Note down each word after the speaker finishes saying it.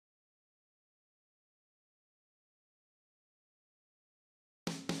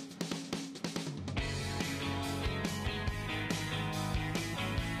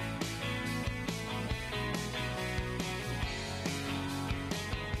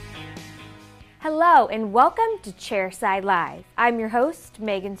Hello and welcome to Chairside Live. I'm your host,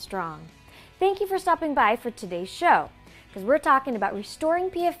 Megan Strong. Thank you for stopping by for today's show, because we're talking about restoring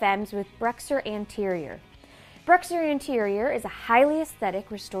PFMs with BruxZir Anterior. BruxZir Anterior is a highly aesthetic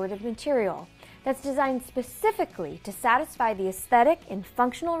restorative material that's designed specifically to satisfy the aesthetic and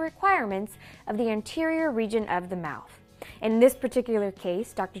functional requirements of the anterior region of the mouth. In this particular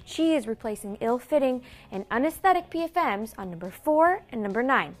case, Dr. Chi is replacing ill-fitting and unaesthetic PFMs on number 4 and number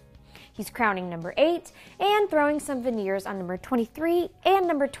 9. He's crowning number 8 and throwing some veneers on number 23 and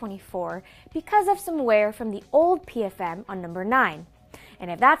number 24 because of some wear from the old PFM on number 9.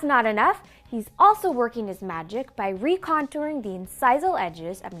 And if that's not enough, he's also working his magic by recontouring the incisal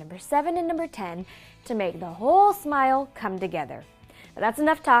edges of number 7 and number 10 to make the whole smile come together. But that's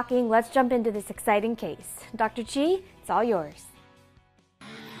enough talking. Let's jump into this exciting case. Dr. Chi, it's all yours.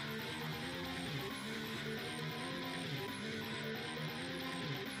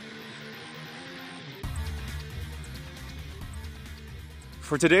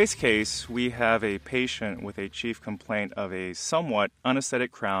 For today's case, we have a patient with a chief complaint of a somewhat unaesthetic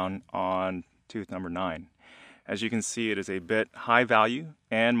crown on tooth number 9. As you can see, it is a bit high value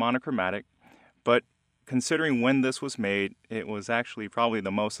and monochromatic, but considering when this was made, it was actually probably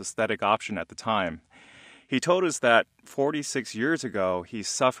the most aesthetic option at the time. He told us that 46 years ago, he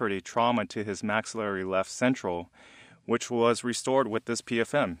suffered a trauma to his maxillary left central, which was restored with this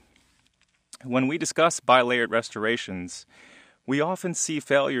PFM. When we discuss bilayered restorations, we often see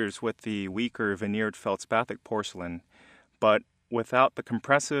failures with the weaker veneered feldspathic porcelain, but without the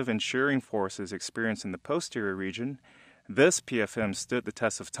compressive and shearing forces experienced in the posterior region, this PFM stood the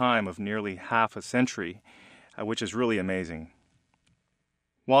test of time of nearly half a century, which is really amazing.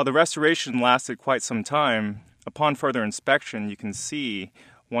 While the restoration lasted quite some time, upon further inspection you can see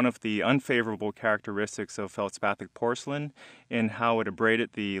one of the unfavorable characteristics of feldspathic porcelain in how it abraded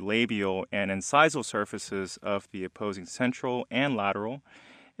the labial and incisal surfaces of the opposing central and lateral,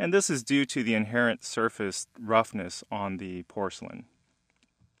 and this is due to the inherent surface roughness on the porcelain.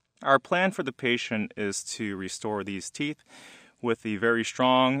 Our plan for the patient is to restore these teeth with the very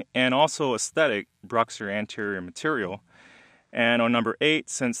strong and also aesthetic BruxZir Anterior material, and on number 8,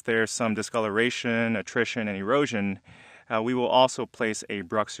 since there's some discoloration, attrition, and erosion, we will also place a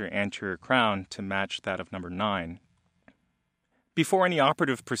BruxZir Anterior crown to match that of number 9. Before any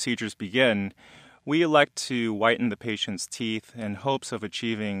operative procedures begin, we elect to whiten the patient's teeth in hopes of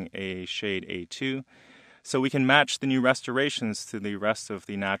achieving a shade A2, so we can match the new restorations to the rest of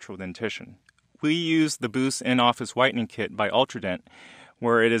the natural dentition. We use the Boost in-office whitening kit by Ultradent,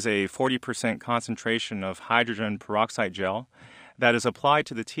 where it is a 40% concentration of hydrogen peroxide gel that is applied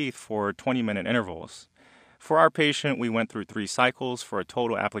to the teeth for 20-minute intervals. For our patient, we went through 3 cycles for a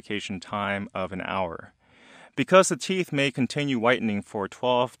total application time of an hour. Because the teeth may continue whitening for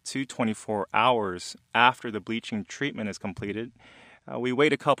 12 to 24 hours after the bleaching treatment is completed, we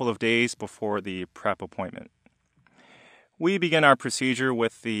wait a couple of days before the prep appointment. We begin our procedure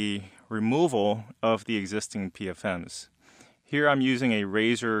with the removal of the existing PFMs. Here I'm using a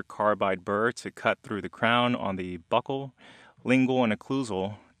razor carbide burr to cut through the crown on the buccal, lingual, and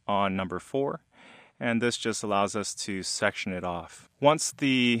occlusal on number 4. And this just allows us to section it off. Once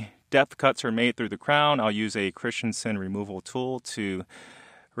the depth cuts are made through the crown, I'll use a Christensen removal tool to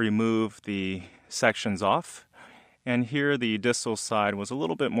remove the sections off. And here the distal side was a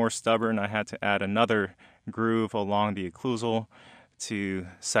little bit more stubborn. I had to add another groove along the occlusal to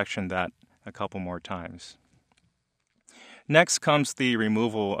section that a couple more times. Next comes the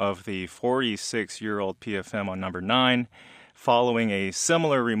removal of the 46-year-old PFM on number 9, following a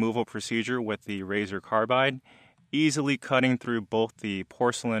similar removal procedure with the razor carbide, easily cutting through both the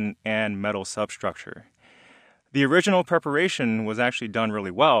porcelain and metal substructure. The original preparation was actually done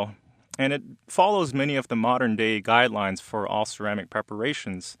really well, and it follows many of the modern-day guidelines for all ceramic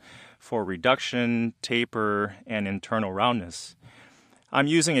preparations for reduction, taper, and internal roundness. I'm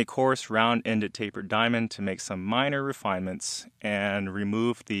using a coarse round-ended tapered diamond to make some minor refinements and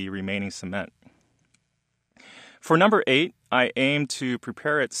remove the remaining cement. For number 8, I aim to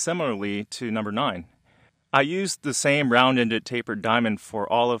prepare it similarly to number 9. I used the same round-ended tapered diamond for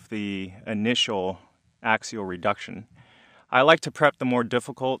all of the initial axial reduction. I like to prep the more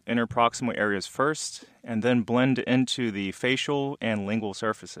difficult interproximal areas first and then blend into the facial and lingual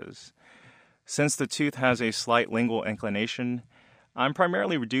surfaces. Since the tooth has a slight lingual inclination, I'm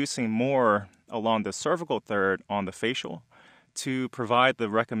primarily reducing more along the cervical third on the facial to provide the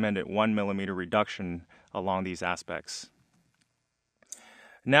recommended 1 millimeter reduction along these aspects.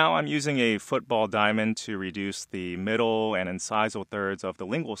 Now I'm using a football diamond to reduce the middle and incisal thirds of the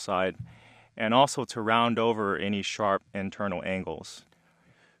lingual side and also to round over any sharp internal angles.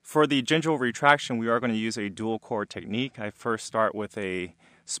 For the gingival retraction, we are going to use a dual cord technique. I first start with a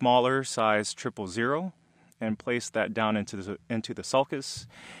smaller size 000 and place that down into the sulcus,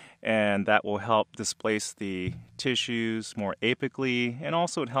 and that will help displace the tissues more apically, and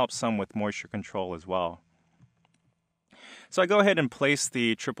also it helps some with moisture control as well. So I go ahead and place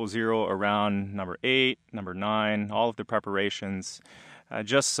the 000 around number 8, number 9, all of the preparations,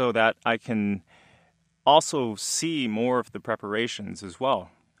 just so that I can also see more of the preparations as well.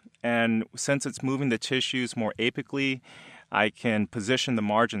 And since it's moving the tissues more apically, I can position the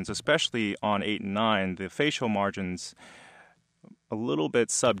margins, especially on 8 and 9, the facial margins, a little bit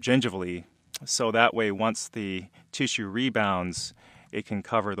subgingivally, so that way once the tissue rebounds, it can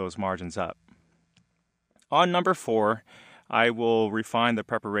cover those margins up. On number 4, I will refine the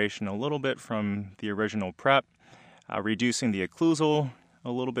preparation a little bit from the original prep, reducing the occlusal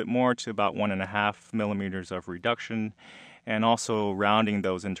a little bit more to about 1.5 millimeters of reduction, and also rounding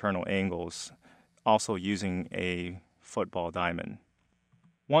those internal angles, also using a football diamond.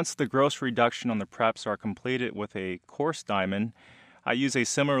 Once the gross reduction on the preps are completed with a coarse diamond, I use a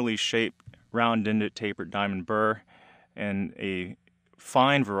similarly shaped round-ended tapered diamond burr and a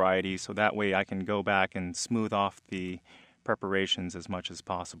fine variety, so that way I can go back and smooth off the preparations as much as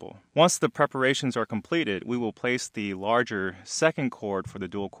possible. Once the preparations are completed, we will place the larger second cord for the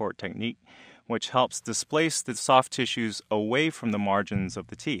dual cord technique, which helps displace the soft tissues away from the margins of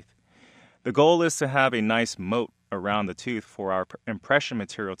the teeth. The goal is to have a nice moat around the tooth for our impression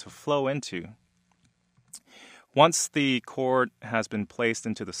material to flow into. Once the cord has been placed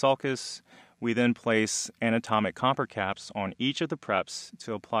into the sulcus, we then place anatomic comper caps on each of the preps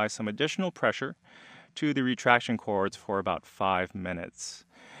to apply some additional pressure to the retraction cords for about 5 minutes.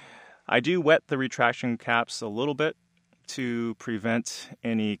 I do wet the retraction caps a little bit to prevent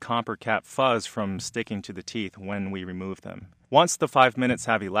any comper cap fuzz from sticking to the teeth when we remove them. Once the 5 minutes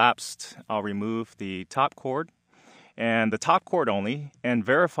have elapsed, I'll remove the top cord and the top cord only, and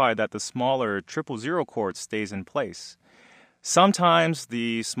verify that the smaller 000 cord stays in place. Sometimes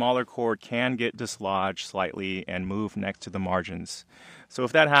the smaller cord can get dislodged slightly and move next to the margins. So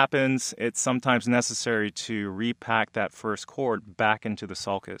if that happens, it's sometimes necessary to repack that first cord back into the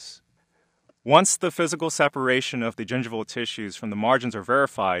sulcus. Once the physical separation of the gingival tissues from the margins are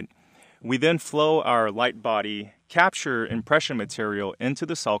verified, we then flow our light body capture impression material into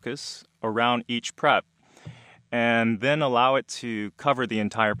the sulcus around each prep, and then allow it to cover the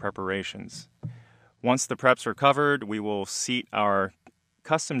entire preparations. Once the preps are covered, we will seat our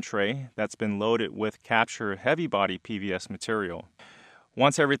custom tray that's been loaded with capture heavy body PVS material.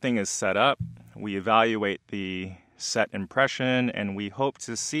 Once everything is set up, we evaluate the set impression, and we hope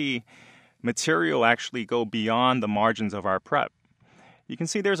to see material actually go beyond the margins of our prep. You can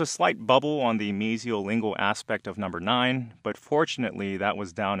see there's a slight bubble on the mesiolingual aspect of number 9, but fortunately that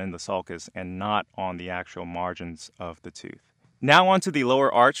was down in the sulcus and not on the actual margins of the tooth. Now onto the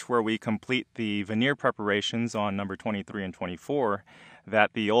lower arch, where we complete the veneer preparations on number 23 and 24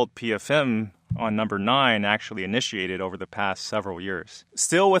 that the old PFM on number 9 actually initiated over the past several years.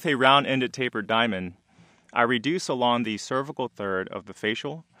 Still with a round-ended tapered diamond, I reduce along the cervical third of the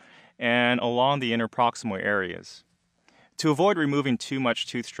facial and along the interproximal areas. To avoid removing too much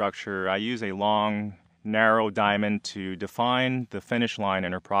tooth structure, I use a long, narrow diamond to define the finish line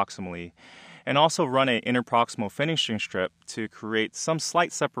interproximally, and also run an interproximal finishing strip to create some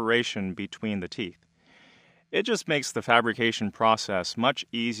slight separation between the teeth. It just makes the fabrication process much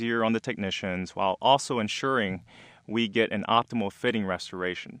easier on the technicians while also ensuring we get an optimal fitting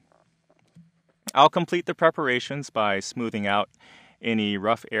restoration. I'll complete the preparations by smoothing out any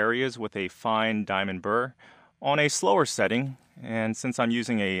rough areas with a fine diamond burr on a slower setting, and since I'm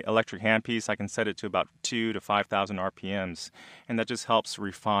using an electric handpiece, I can set it to about 2,000 to 5,000 RPMs, and that just helps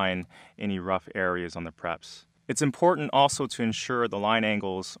refine any rough areas on the preps. It's important also to ensure the line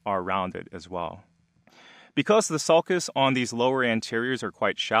angles are rounded as well. Because the sulcus on these lower anteriors are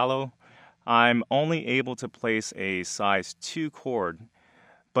quite shallow, I'm only able to place a size 2 cord,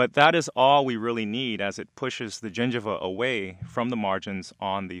 but that is all we really need, as it pushes the gingiva away from the margins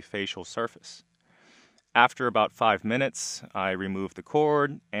on the facial surface. After about 5 minutes, I remove the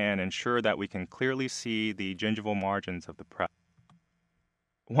cord and ensure that we can clearly see the gingival margins of the prep.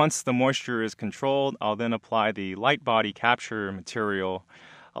 Once the moisture is controlled, I'll then apply the light body capture material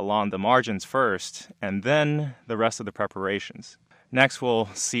along the margins first, and then the rest of the preparations. Next, we'll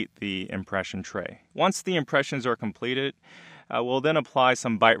seat the impression tray. Once the impressions are completed, we'll then apply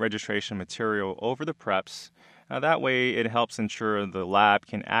some bite registration material over the preps. That way it helps ensure the lab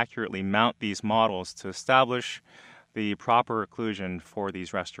can accurately mount these models to establish the proper occlusion for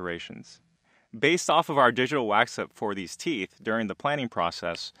these restorations. Based off of our digital wax-up for these teeth during the planning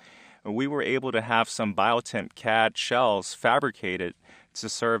process, we were able to have some Biotemp CAD shells fabricated to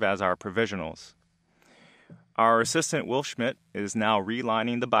serve as our provisionals. Our assistant Will Schmidt is now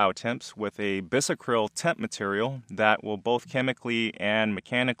relining the Biotemps with a bisacryl temp material that will both chemically and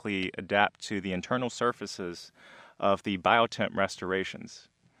mechanically adapt to the internal surfaces of the Biotemp restorations.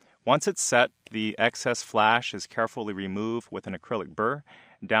 Once it's set, the excess flash is carefully removed with an acrylic burr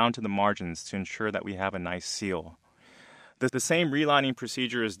down to the margins to ensure that we have a nice seal. The same relining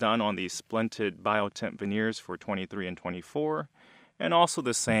procedure is done on the splinted Biotemp veneers for 23 and 24, and also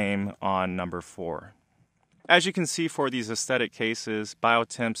the same on number 4. As you can see, for these aesthetic cases,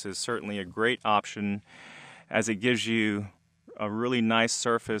 Biotemps is certainly a great option as it gives you a really nice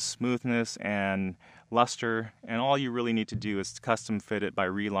surface smoothness and luster, and all you really need to do is custom fit it by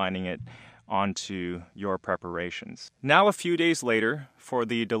relining it onto your preparations. Now, a few days later, for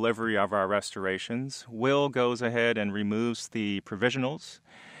the delivery of our restorations, Will goes ahead and removes the provisionals,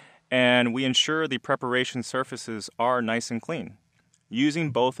 and we ensure the preparation surfaces are nice and clean,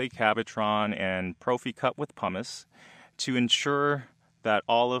 using both a Cabotron and Profi cup with pumice to ensure that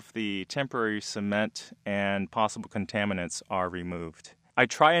all of the temporary cement and possible contaminants are removed. I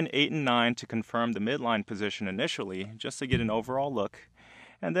try an 8 and 9 to confirm the midline position initially, just to get an overall look,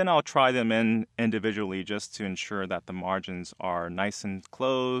 and then I'll try them in individually just to ensure that the margins are nice and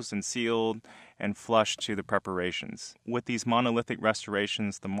closed and sealed and flush to the preparations. With these monolithic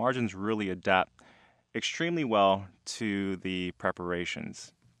restorations, the margins really adapt extremely well to the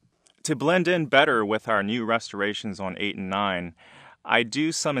preparations. To blend in better with our new restorations on 8 and 9, I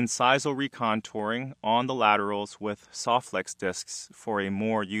do some incisal recontouring on the laterals with soft flex discs for a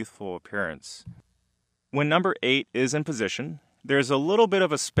more youthful appearance. When number 8 is in position, there's a little bit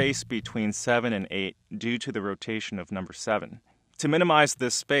of a space between 7 and 8 due to the rotation of number 7. To minimize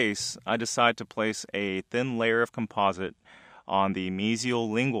this space, I decide to place a thin layer of composite on the mesial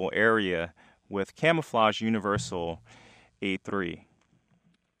lingual area with Camouflage Universal A3.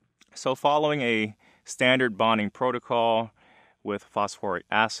 So following a standard bonding protocol with phosphoric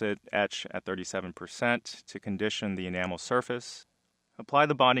acid, etch at 37% to condition the enamel surface, apply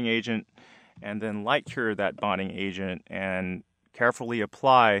the bonding agent, and then light cure that bonding agent and carefully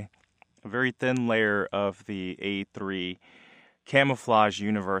apply a very thin layer of the A3 Camouflage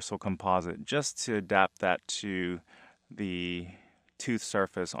Universal Composite just to adapt that to the tooth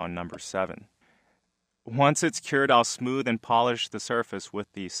surface on number 7. Once it's cured, I'll smooth and polish the surface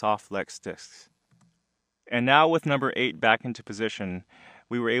with the soft flex discs. And now with number 8 back into position,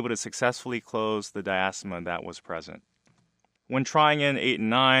 we were able to successfully close the diastema that was present. When trying in 8 and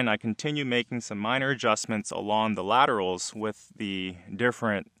 9, I continue making some minor adjustments along the laterals with the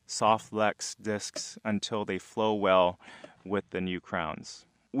different soft flex discs until they flow well with the new crowns.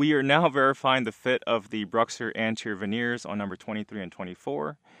 We are now verifying the fit of the BruxZir Anterior veneers on number 23 and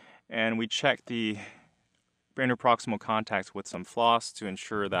 24, and we check the interproximal contacts with some floss to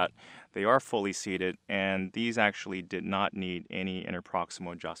ensure that they are fully seated, and these actually did not need any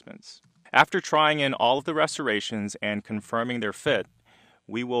interproximal adjustments. After trying in all of the restorations and confirming their fit,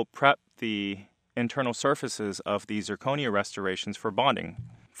 we will prep the internal surfaces of the zirconia restorations for bonding.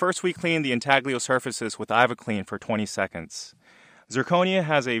 First, we clean the intaglio surfaces with IvaClean for 20 seconds. Zirconia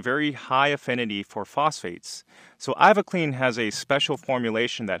has a very high affinity for phosphates, so IvaClean has a special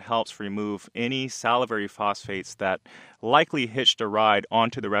formulation that helps remove any salivary phosphates that likely hitched a ride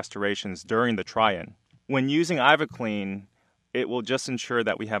onto the restorations during the try-in. When using IvaClean, it will just ensure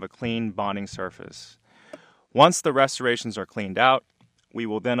that we have a clean bonding surface. Once the restorations are cleaned out, we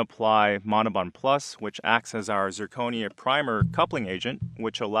will then apply Monobond Plus, which acts as our zirconia primer coupling agent,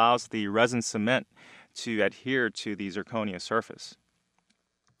 which allows the resin cement to adhere to the zirconia surface.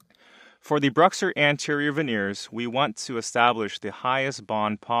 For the BruxZir Anterior veneers, we want to establish the highest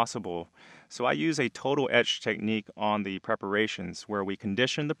bond possible, so I use a total etch technique on the preparations where we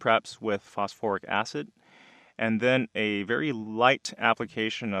condition the preps with phosphoric acid and then a very light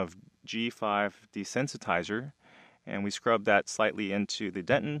application of G5 desensitizer, and we scrub that slightly into the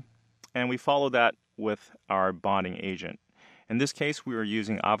dentin, and we follow that with our bonding agent. In this case, we are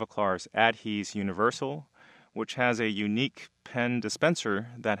using Avoclar's Adhes Universal, which has a unique pen dispenser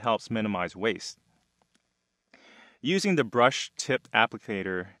that helps minimize waste. Using the brush tip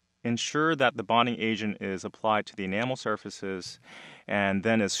applicator, ensure that the bonding agent is applied to the enamel surfaces and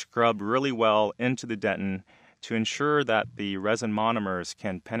then is scrubbed really well into the dentin to ensure that the resin monomers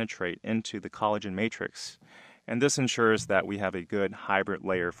can penetrate into the collagen matrix, and this ensures that we have a good hybrid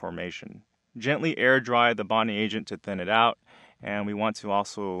layer formation. Gently air dry the bonding agent to thin it out, and we want to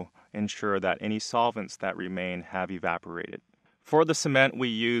also ensure that any solvents that remain have evaporated. For the cement, we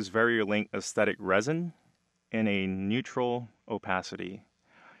use VarierLink aesthetic resin in a neutral opacity.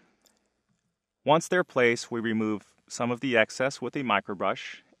 Once they're placed, we remove some of the excess with a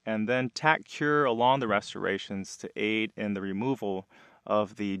microbrush and then tack cure along the restorations to aid in the removal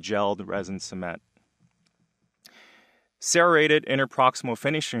of the gelled resin cement. Serrated interproximal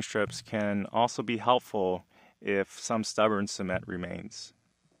finishing strips can also be helpful if some stubborn cement remains.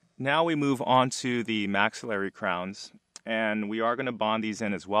 Now we move on to the maxillary crowns, and we are going to bond these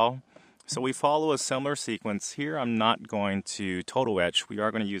in as well. So we follow a similar sequence. Here I'm not going to total etch. We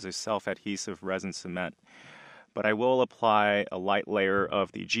are going to use a self-adhesive resin cement. But I will apply a light layer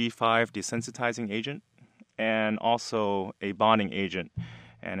of the G5 desensitizing agent and also a bonding agent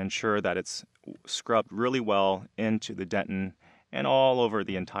and ensure that it's scrubbed really well into the dentin and all over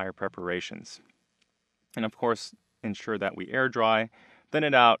the entire preparations. And of course, ensure that we air dry, thin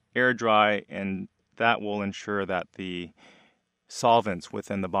it out, air dry, and that will ensure that the solvents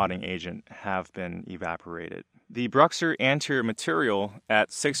within the bonding agent have been evaporated. The BruxZir Anterior material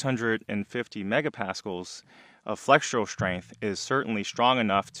at 650 megapascals of flexural strength is certainly strong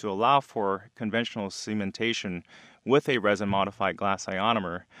enough to allow for conventional cementation with a resin-modified glass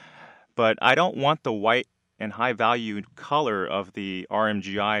ionomer, but I don't want the white and high-valued color of the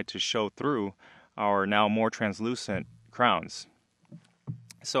RMGI to show through our now more translucent crowns.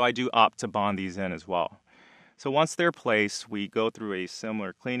 So I do opt to bond these in as well. So once they're placed, we go through a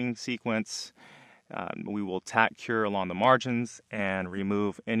similar cleaning sequence. We will tack cure along the margins and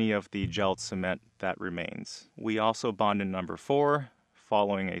remove any of the gelled cement that remains. We also bond in number 4,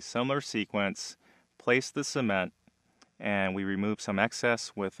 following a similar sequence, place the cement, and we remove some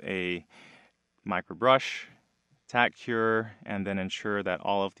excess with a microbrush, tack cure, and then ensure that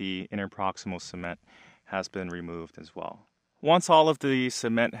all of the interproximal cement has been removed as well. Once all of the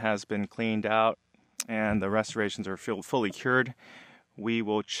cement has been cleaned out and the restorations are fully cured, we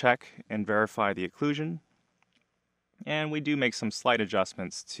will check and verify the occlusion, and we do make some slight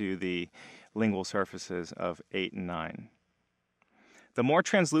adjustments to the lingual surfaces of 8 and 9. The more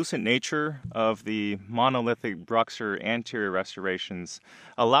translucent nature of the monolithic BruxZir Anterior restorations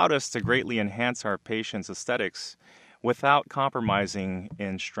allowed us to greatly enhance our patient's aesthetics without compromising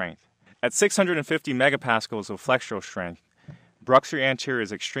in strength. At 650 megapascals of flexural strength, BruxZir Anterior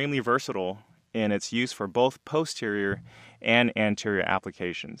is extremely versatile in its use for both posterior and anterior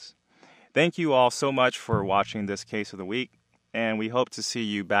applications. Thank you all so much for watching this case of the week, and we hope to see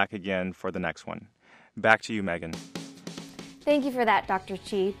you back again for the next one. Back to you, Megan. Thank you for that, Dr.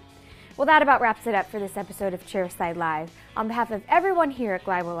 Chi. Well, that about wraps it up for this episode of Chairside Live. On behalf of everyone here at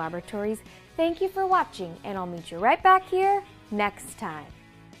Gleiber Laboratories, thank you for watching, and I'll meet you right back here next time.